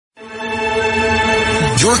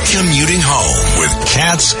You're commuting home with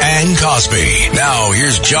Katz and Cosby. Now,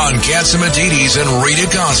 here's John Catsimatidis and Rita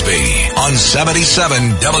Cosby on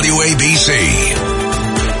 77 WABC.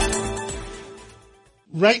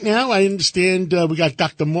 Right now, I understand we got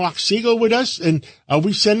Dr. Marc Siegel with us, and are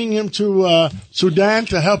we sending him to Sudan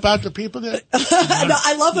to help out the people there? No,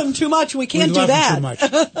 I love him too much. We can't do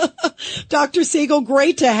that. Dr. Siegel,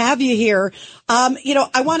 great to have you here.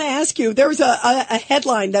 I want to ask you, there was a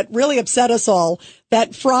headline that really upset us all,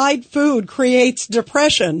 that fried food creates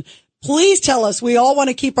depression. Please tell us. We all want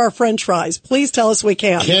to keep our French fries. Please tell us we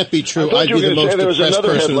can. Can't be true. I'd be the most depressed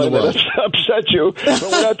person in the world. That upset you, but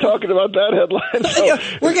we're not talking about that headline. So.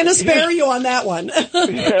 We're going to spare you on that one.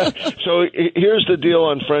 Yeah. So here's the deal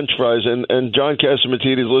on French fries, and John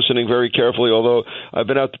Catsimatidis is listening very carefully, although I've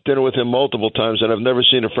been out to dinner with him multiple times, and I've never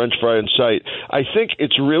seen a French fry in sight. I think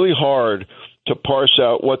it's really hard to parse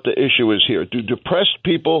out what the issue is here. Do depressed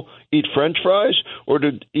people eat French fries, or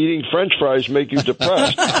do eating French fries make you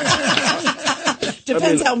depressed?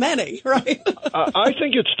 Depends how many, right? I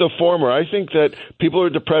think it's the former. I think that people are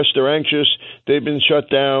depressed, they're anxious, they've been shut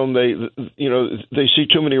down, they see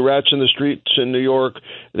too many rats in the streets in New York,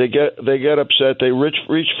 they get upset, they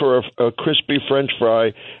reach for a crispy French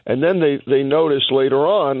fry, and then they notice later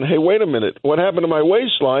on, hey, wait a minute, what happened to my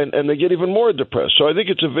waistline? And they get even more depressed. So I think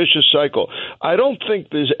it's a vicious cycle. I don't think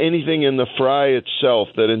there's anything in the fry itself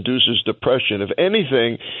that induces depression. If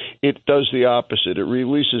anything, it does the opposite. It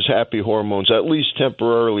releases happy hormones, at least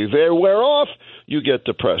temporarily. They wear off, you get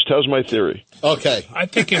depressed. How's my theory? Okay. I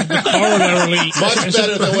think the corollary... Much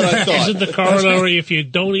better than what I thought. Isn't the corollary if you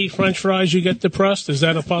don't eat French fries, you get depressed? Is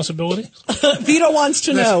that a possibility? Vito wants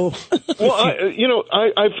to know. Well,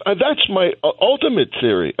 that's my ultimate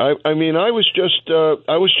theory. I mean, I was just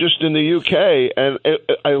in the UK, and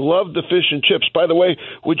I love the fish and chips. By the way,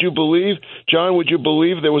 would you believe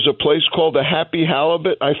there was a place called the Happy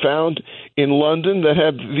Halibut I found in London that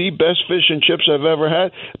had the best fish and chips I've ever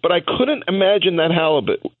had? But I couldn't imagine that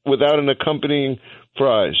halibut without an accompanying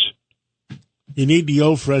fries. You need the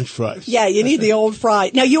old French fries. Yeah, you need the old fry.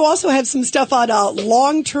 Now, you also have some stuff on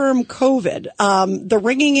long-term COVID, the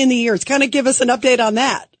ringing in the ears. Kind of give us an update on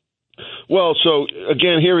that. Well, so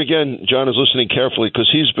again, John is listening carefully because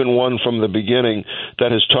he's been one from the beginning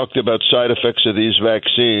that has talked about side effects of these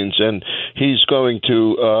vaccines, and he's going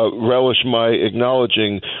to relish my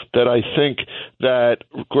acknowledging that I think that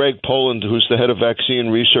Greg Poland, who's the head of vaccine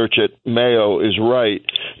research at Mayo, is right,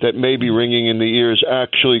 that maybe ringing in the ears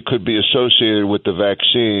actually could be associated with the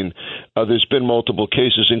vaccine. There's been multiple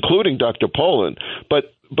cases, including Dr. Poland, but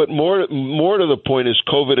more to the point is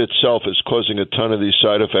COVID itself is causing a ton of these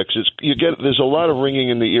side effects. There's a lot of ringing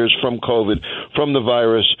in the ears from COVID, from the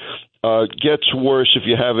virus. Gets worse if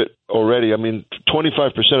you have it already. I mean,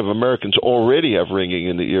 25% of Americans already have ringing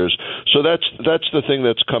in the ears. So that's the thing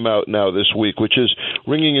that's come out now this week, which is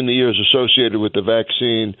ringing in the ears associated with the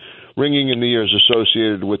vaccine, ringing in the ears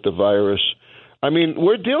associated with the virus. I mean,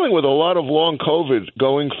 we're dealing with a lot of long COVID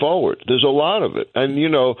going forward. There's a lot of it. And,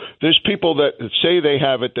 there's people that say they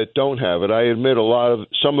have it that don't have it. I admit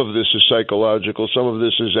some of this is psychological, some of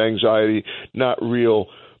this is anxiety, not real.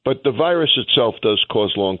 But the virus itself does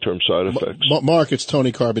cause long-term side effects. Mark, it's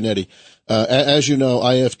Tony Carbonetti. As you know,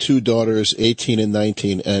 I have two daughters, 18 and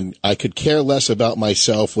 19, and I could care less about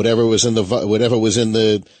myself. Whatever was in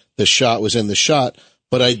the shot was in the shot.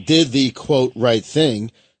 But I did the, quote, right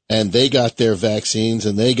thing. And they got their vaccines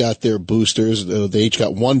and they got their boosters. They each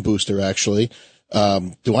got one booster, actually.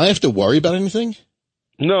 Do I have to worry about anything?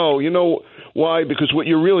 No. You know why? Because what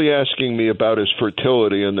you're really asking me about is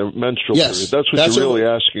fertility and the menstrual period. That's what you're really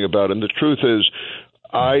asking about. And the truth is,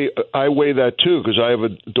 I weigh that too because I have a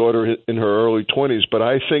daughter in her early 20s. But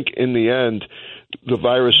I think in the end, the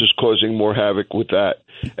virus is causing more havoc with that.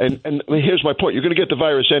 And here's my point. You're going to get the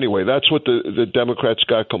virus anyway. That's what the Democrats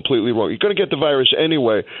got completely wrong. You're going to get the virus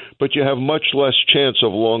anyway, but you have much less chance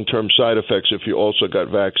of long-term side effects if you also got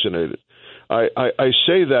vaccinated. I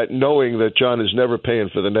say that knowing that John is never paying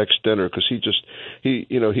for the next dinner because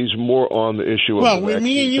he's more on the issue of the vaccine.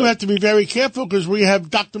 Me and you have to be very careful because we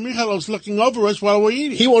have Dr. Michalos looking over us while we're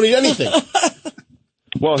eating. He won't eat anything.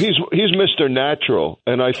 Well, he's Mr. Natural,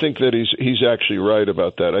 and I think that he's actually right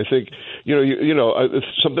about that. I think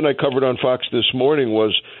something I covered on Fox this morning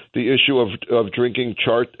was the issue of drinking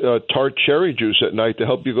tart cherry juice at night to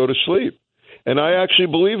help you go to sleep. And I actually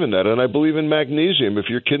believe in that, and I believe in magnesium if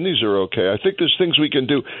your kidneys are okay. I think there's things we can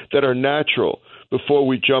do that are natural before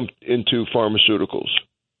we jump into pharmaceuticals.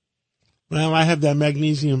 Well, I have that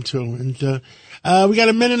magnesium too. And we got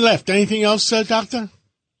a minute left. Anything else, Doctor?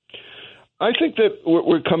 I think that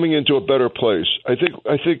we're coming into a better place. I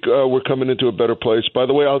think we're coming into a better place. By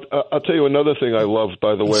the way, I'll tell you another thing I love.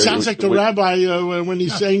 By the way, it sounds like the rabbi when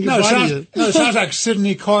he's saying goodbye to you. No, it sounds like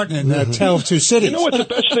Sidney Carton in Tale of Two Cities. You know what the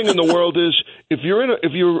best thing in the world is? If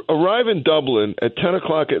you arrive in Dublin at 10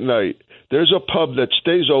 o'clock at night, there's a pub that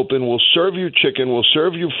stays open, will serve you chicken, will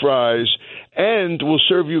serve you fries, and will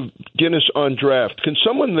serve you Guinness on draft. Can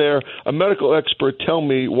someone there, a medical expert, tell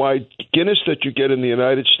me why Guinness that you get in the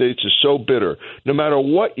United States is so bitter, no matter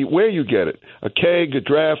where you get it, a keg, a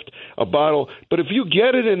draft, a bottle. But if you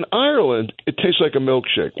get it in Ireland, it tastes like a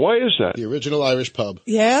milkshake. Why is that? The original Irish pub.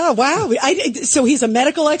 Yeah, wow. So he's a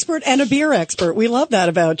medical expert and a beer expert. We love that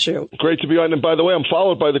about you. Great to be on. And by the way, I'm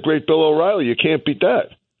followed by the great Bill O'Reilly. You can't beat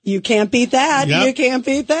that. You can't beat that. Yep. You can't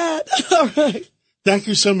beat that. All right. Thank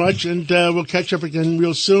you so much, and we'll catch up again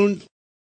real soon.